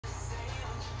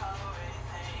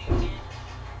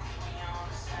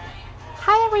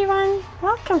everyone,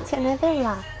 welcome to another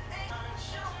vlog.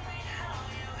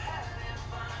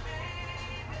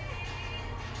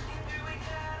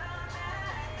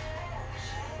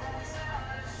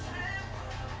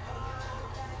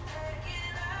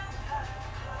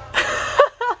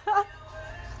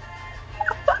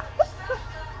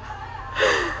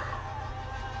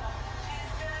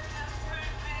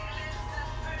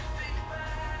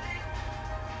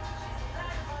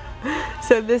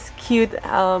 So this cute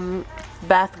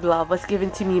bath glove was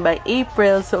given to me by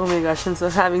April. So oh my gosh, I'm so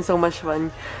having so much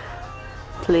fun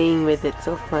playing with it.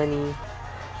 So funny.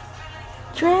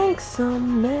 Drank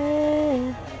some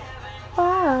meth,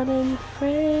 wild and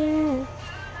free.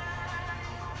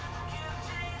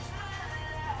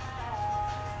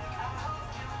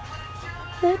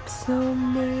 Lips on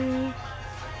me,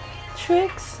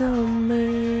 tricks on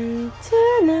me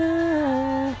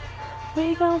tonight.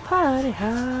 We gon' party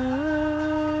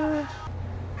hard.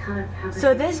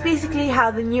 So this is basically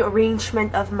how the new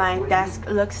arrangement of my desk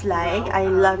looks like. I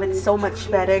love it so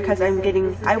much better because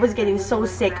I was getting so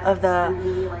sick of the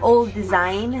old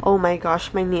design. Oh my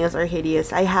gosh, my nails are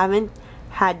hideous. I haven't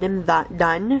had them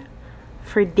done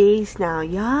for days now.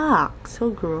 Yuck, so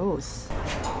gross.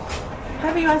 Hi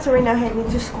everyone, so we're now heading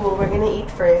to school. We're gonna eat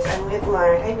first. I'm with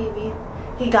Mark. Hi baby.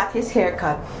 He got his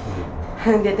haircut.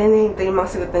 Hindi, hinihintay yung mga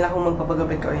sagot nila kung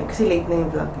magpapagabit ko rin. Kasi late na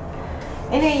yung vlog.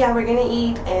 Anyway, yeah, we're gonna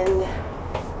eat and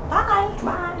bye!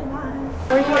 Bye! Bye!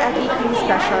 We're here at Eating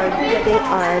Special getting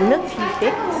our milk tea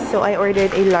fix. So I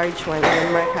ordered a large one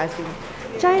and Mark has a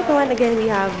giant one. Again, we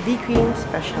have the cream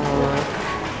special.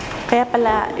 Kaya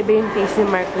pala, iba yung face ni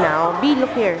Mark now. B,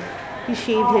 look here. He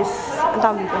shaved his, ang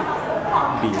tawag dito?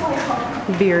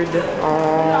 Beard.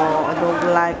 Oh, I don't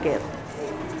like it.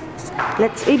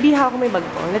 Let's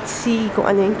see kung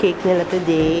ano yung cake nila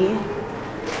today.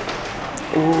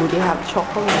 Oh, they have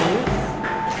chocolate,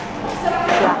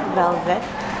 black velvet,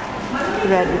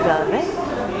 red velvet,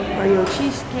 Oreo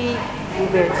cheesecake,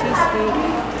 blueberry cheesecake.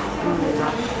 Oh my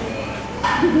gosh.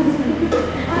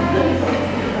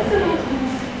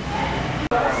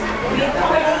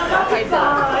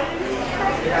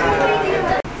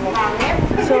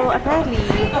 So apparently,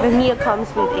 the meal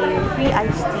comes with a free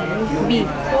iced tea, B.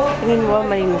 And then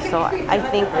so I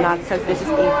think not because this is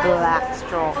a black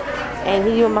straw. And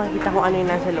hindi mo makikita kung ano yung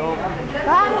nasa loob.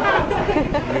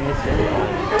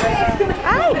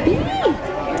 Ay, B!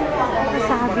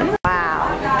 Sabi?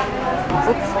 Wow.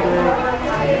 Looks good.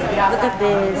 Look at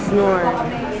this, Nor.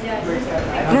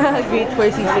 Great for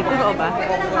sisig. Totoo ba?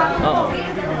 Oo.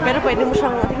 Pero pwede mo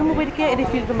siyang, tingnan mo, pwede kaya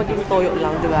i-refill ko maging toyo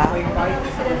lang, diba?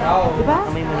 Diba?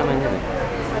 Kamay mo naman yun.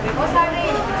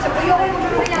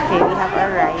 Okay, we have our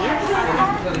rice.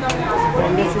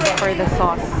 And this is for the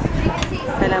sauce.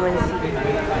 Calamansi.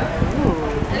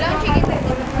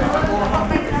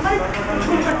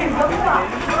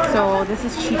 So, this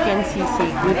is chicken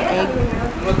sisig with egg.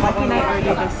 Maki and I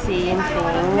ordered the same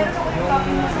thing.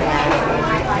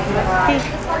 Okay.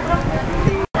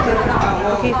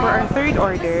 Okay, for our third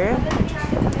order,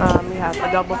 we have a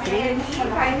double flakes.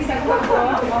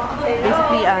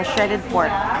 Basically, shredded pork.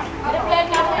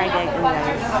 Fried egg and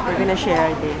rice. We're gonna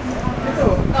share this.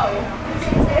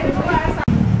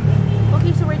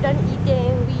 Okay, so we're done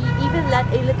eating. We even let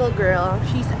a little girl,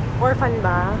 she's orphan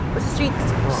ba? Was a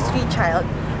street child.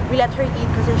 We let her eat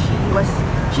because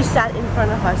she sat in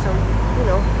front of us, so you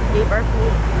know, gave our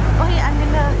food. Okay, I'm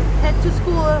gonna head to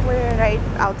school. We're right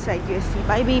outside USC.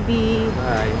 Bye, baby.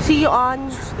 Bye. See you on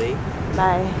Tuesday.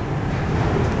 Bye.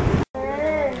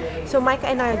 So Micah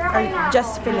and I are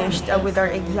just finished with our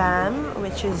exam,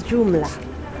 which is Joomla.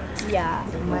 Yeah.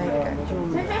 Micah,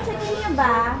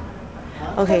 Joomla.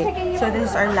 Okay, so this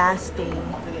is our last day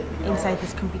inside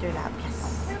this computer lab.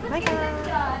 Yes. Micah.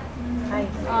 Hi.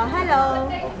 Hello.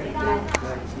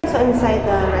 So inside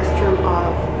the restroom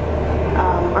of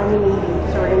Army Navy.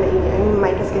 So we're gonna eat. I mean,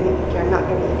 Micah's gonna eat here. I'm not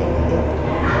gonna eat anything.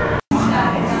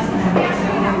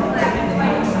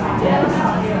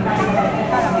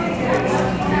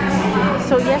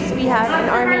 So yes, we have an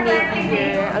Army Navy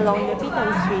here along the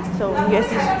Piton Street. So US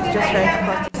is just right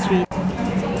across the street.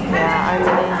 Yeah,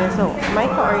 Army Navy. So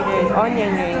Micah ordered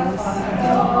onion rings.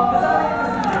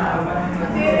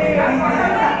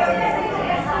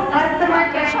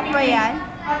 Ketchup ba yan?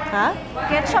 Ha?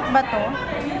 Ketchup ba to?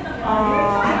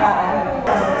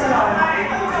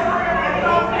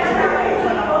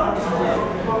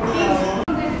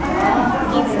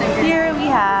 Here we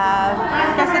have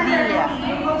quesadilla.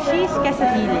 Cheese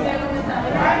quesadilla.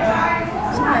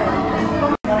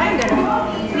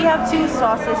 We have two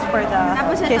sauces for the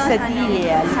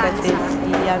quesadilla. Look at this.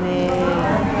 Yummy.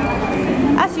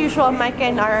 As usual, Mike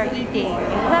and I are eating.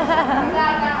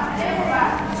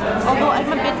 Although I'm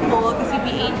a bit full kasi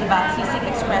we ate, diba? Sisig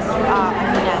Express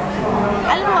kanina.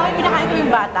 Alam mo, may pinakain ko yung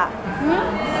bata.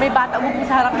 May bata umupo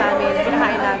sa harap namin.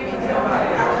 Pinakain namin.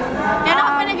 Kaya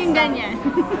ako pa naging ganyan.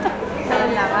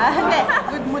 Ayun lang Hindi,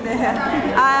 good mood eh.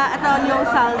 Ito yung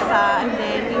salsa and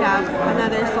then we have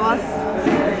another sauce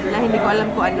na hindi ko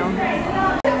alam kung ano.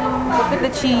 Look at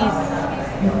the cheese.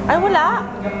 Ay, wala.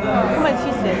 May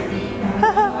cheese eh.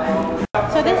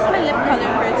 So this is my lip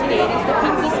color for today. This is the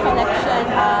Princess Collection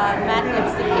matte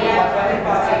lipstick in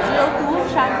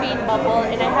 02 Champagne Bubble,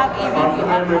 and I have a review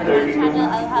on my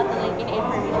channel. I'll have the link in the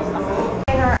information box.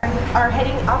 We are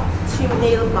heading up to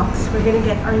nail box. We're gonna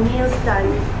get our nails done.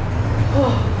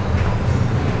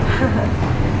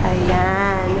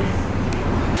 Ayan.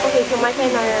 Okay, so Mike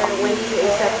and I went to a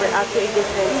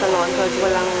different salon because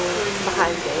walang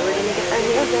bakante. We're gonna get our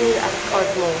nails done at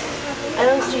Cosmo.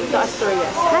 Anong street to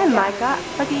Asturias? Hi, Micah.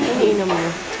 Pati yung iniinom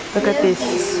mo. Look at this.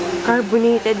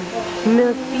 Carbonated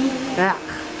milk tea.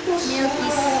 Milk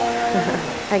tea.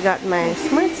 I got my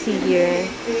Smartsy here.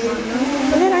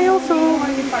 And then I also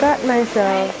got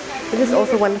myself, this is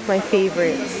also one of my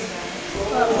favorites.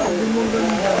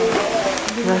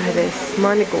 Look at this.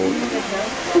 Marigold.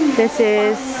 This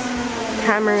is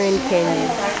tamarind candy.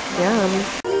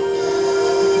 Yum.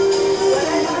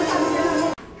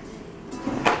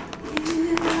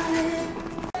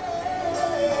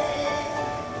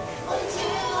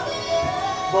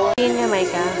 Yun nga,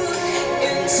 Micah.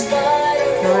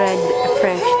 Red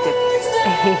French tip.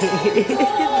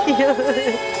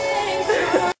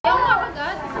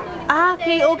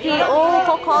 KOKO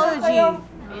Cocology.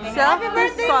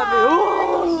 Self-discovery.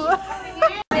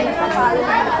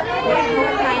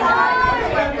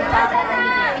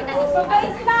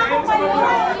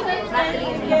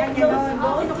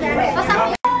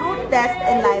 Fruit test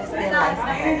and lifestyle.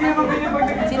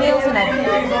 Sino yung sunod?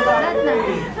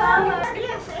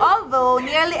 Although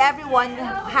nearly everyone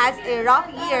has a rough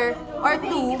year or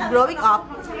two growing up,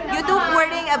 you took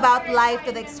worrying about life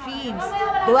to the extremes,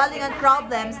 dwelling on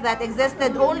problems that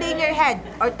existed only in your head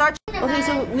or torture. Okay,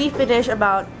 so we finished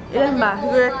about, ilan ba?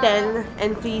 We were 10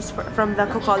 entries from the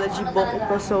Cocology book. It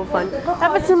was so fun.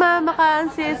 Dapat sumama ka,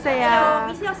 ang saya.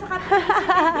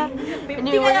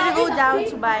 Anyway, we're gonna go down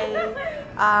to buy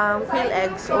quail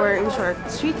eggs, or in short,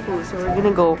 street food. So we're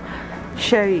gonna go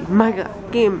Sherry, Maga,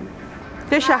 Kim,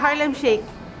 Trisha, Harlem Shake.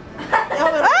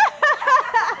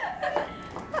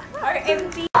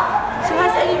 RMP. So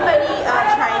has anybody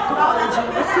tried Cocology?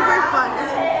 It's super fun.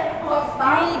 You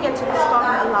really get to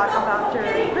discover a lot about your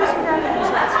personality.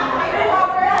 So that's really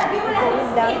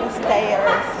going down the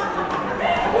stairs.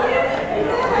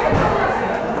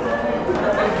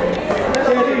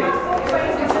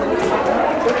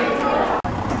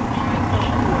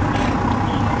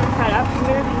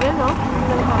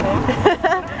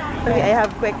 Okay, I have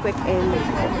quick and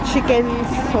chicken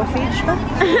sausage ba?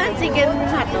 Chicken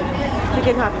hotdog.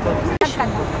 Chicken hotdog.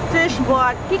 Trish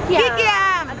bought kikiam.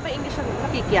 Kikiam! Ano ba English ng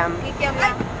kikiam? Kikiam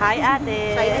lang. Hi,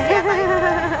 ate.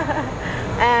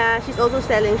 She's also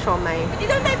selling siomai.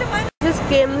 This is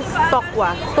Kim's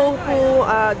tokwa. Tofu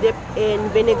dipped in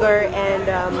vinegar and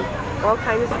all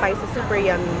kinds of spices. Super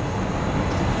yummy.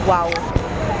 Wow.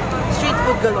 Street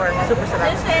food galore. Super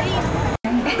sarap.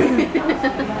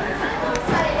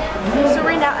 So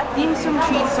we're now at dim sum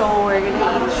treat, so we're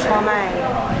gonna eat siomai.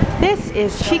 This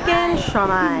is chicken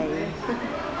siomai.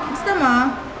 Gusto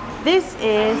mo? This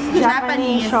is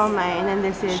Japanese siomai, and then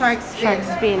this is Shark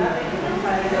fin.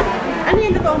 Ano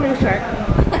yung totoo mo yung shark?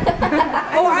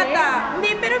 Oo, ata.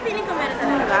 Hindi, pero feeling ko meron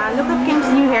talaga. Look at Kim's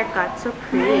new haircut. So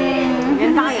pretty.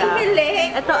 Ganda kaya.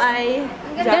 Ito ay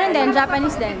Ganun din,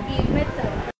 Japanese din.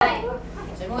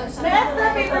 So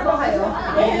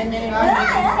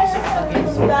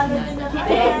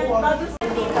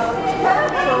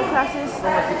classes.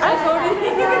 Ay, sorry.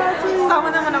 Tama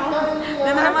naman ako.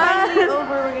 Finally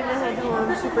over. We're gonna head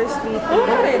home. Super sleepy.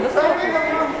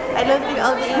 I don't think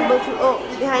I'll be able to. Oh,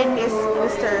 behind me is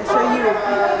Mr. Sir Yu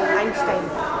Einstein.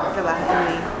 Diba?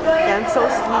 Anyway. Yeah, I'm so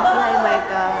sleepy. I'm like,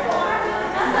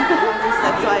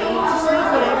 so I need to sleep,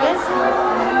 I guess.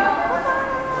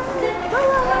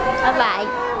 Bye-bye.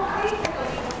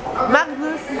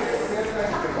 Magnus!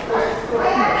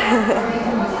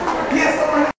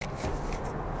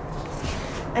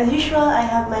 As usual, I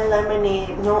have my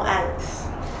lemonade, no ants.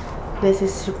 This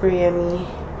is super yummy.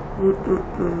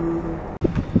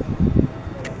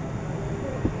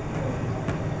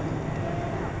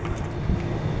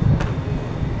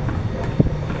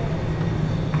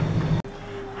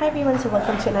 Hi everyone, so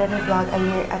welcome to another vlog. I'm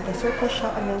here at the Circle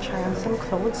Shop. I'm going to try on some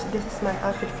clothes. This is my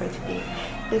outfit for today.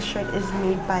 This shirt is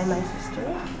made by my sister.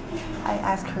 I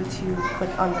asked her to put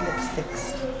on the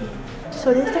lipsticks.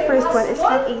 So this is the first one. It's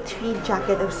like a tweed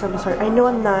jacket of some sort. I know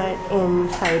I'm not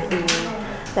inside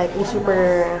a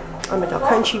super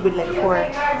country with like 4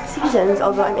 seasons.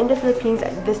 Although I'm in the Philippines,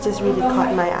 this just really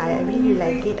caught my eye. I really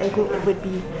like it. I think it would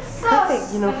be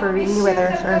perfect, you know, for rainy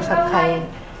weather or some kind.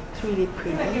 It's really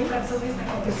pretty.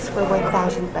 It's for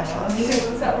 1,000 pesos.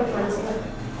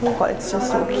 Oh god, it's just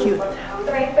so cute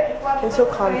and so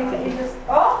comfy.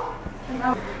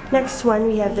 Next one,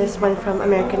 we have this one from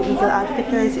American Eagle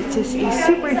Outfitters. It's just a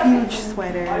super huge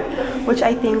sweater, which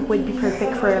I think would be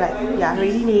perfect for like, yeah,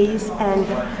 rainy days. And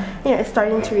you know, it's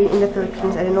starting to rain in the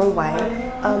Philippines. I don't know why.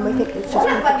 I think it's just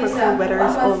perfect for cold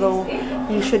weathers, although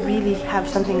you should really have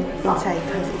something inside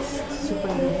because it's super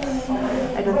nice.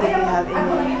 I don't think we have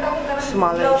any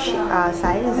smaller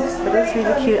sizes, but it's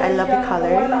really cute. I love the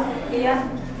color.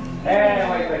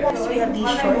 Next we have these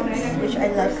shorts, which I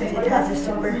love because it has a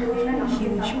super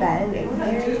huge band right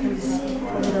there. You can just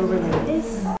put it over like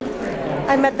this.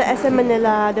 I'm at the SM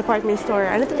Manila department store.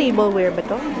 Ano to, tableware ba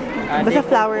to? Basta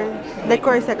flower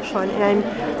decor section, and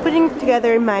I'm putting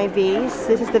together my vase.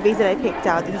 This is the vase that I picked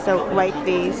out. This is a white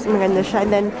vase. Maganda siya.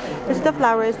 And then this is the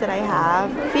flowers that I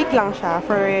have. Fake lang siya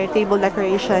for table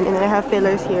decoration. And then I have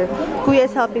fillers here. Kuya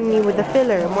is helping me with the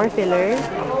filler. More filler.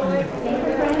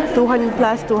 200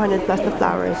 plus the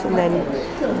flowers. And then,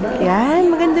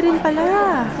 yan, maganda rin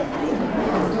pala.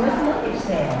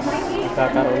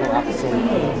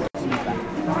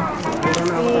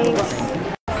 Thanks.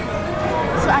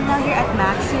 So I'm now here at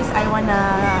Max's. I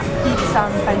wanna eat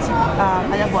some pancit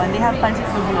palabon. They have pancit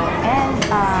luglog. And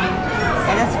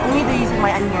yeah, that's only the reason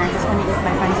why I'm here. I just wanna eat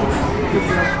my pancit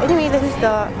luglog. Anyway, this is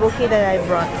the bouquet that I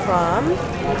brought from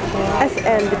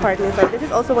SM department store. This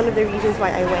is also one of the reasons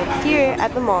why I went here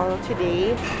at the mall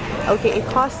today. Okay, it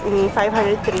cost me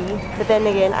 503, but then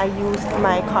again, I used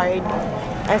my card,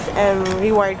 SM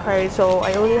reward card, so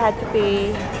I only had to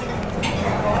pay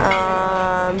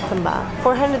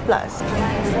 400 plus.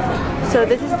 So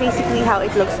this is basically how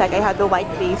it looks like. I had the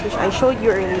white vase, which I showed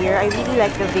you earlier. I really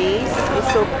like the vase.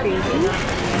 It's so pretty.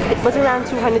 It was around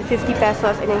 250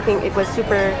 pesos, and I think it was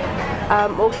super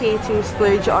okay to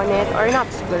splurge on it, or not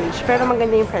splurge, pero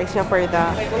maganda yung price niya for the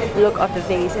look of the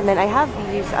vase. And then I have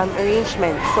these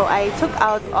arrangements. So I took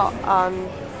out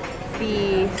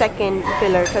the second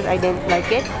filler because I didn't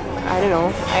like it. I don't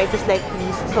know. I just like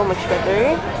these so much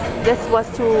better. This was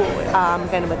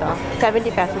 70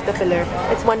 pesos the filler.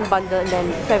 It's one bundle and then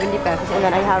 70 pesos. And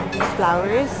then I have these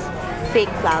flowers,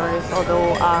 fake flowers,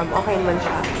 although okay naman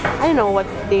siya. I don't know what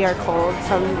they are called.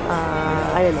 Some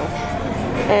I don't know.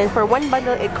 And for one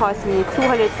bundle, it cost me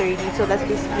 230. So that's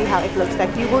basically how it looks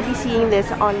like. You will be seeing this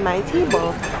on my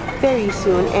table very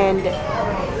soon. And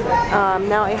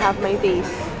now I have my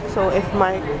vase. So if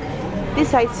Mark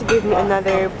decides to give me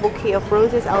another bouquet of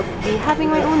roses, I'll be having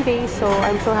my own vase. So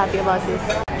I'm so happy about this.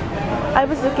 I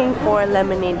was looking for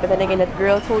lemonade, but then again, that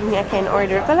girl told me I can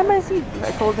order calamansi.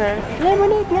 I told her,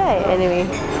 lemonade guy. Anyway,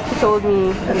 she told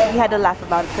me, we had a laugh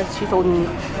about it because she told me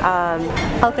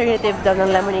alternative daw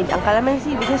ng lemonade ang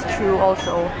calamansi, which is true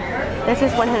also. This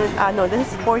is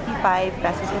 45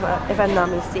 pesos if I'm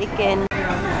not mistaken.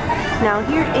 Now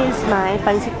here is my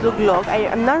pancit luglog.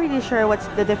 I'm not really sure what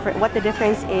the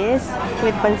difference is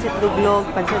with pancit luglog,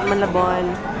 pancit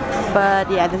malabon.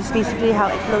 But yeah, this is basically how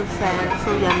it looks like.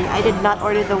 So yummy. I did not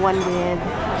order the one with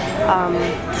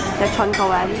lechon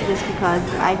kawali just because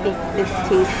I think this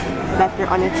tastes better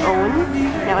on its own.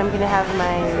 Now I'm gonna have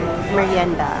my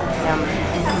merienda. Yum.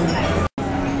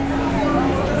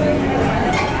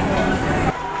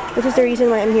 This is the reason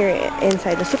why I'm here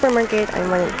inside the supermarket. I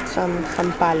wanted some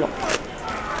sampalok.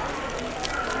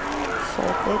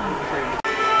 Salted.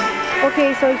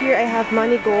 Okay, so here I have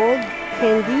Manigold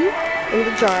candy in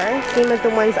the jar, same as the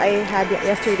ones I had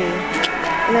yesterday.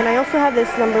 And then I also have this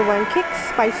 #1 Kick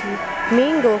spicy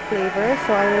mango flavor.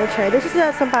 So I'm gonna try. This is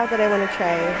the sampalok that I wanna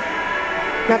try.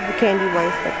 Not the candy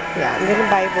ones, but yeah, I'm gonna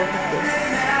buy both of this.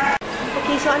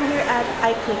 Okay, so I'm here at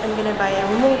iClick. I'm gonna buy a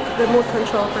remote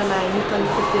control for my Nikon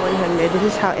 5100.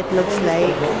 This is how it looks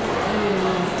like.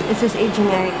 This is a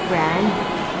generic brand.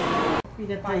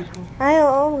 Ay,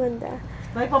 oo, maganda.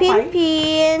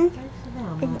 Pin.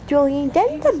 Enjoying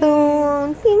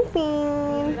Dentabone.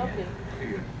 Pin.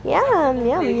 Yum,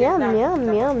 yum, yum, yum,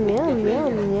 yum, yum,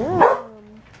 yum, yum.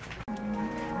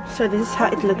 So this is how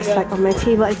it looks like on my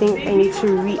table. I think I need to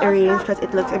rearrange because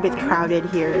it looks a bit crowded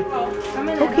here.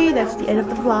 Okay, that's the end of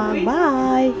the vlog.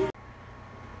 Bye!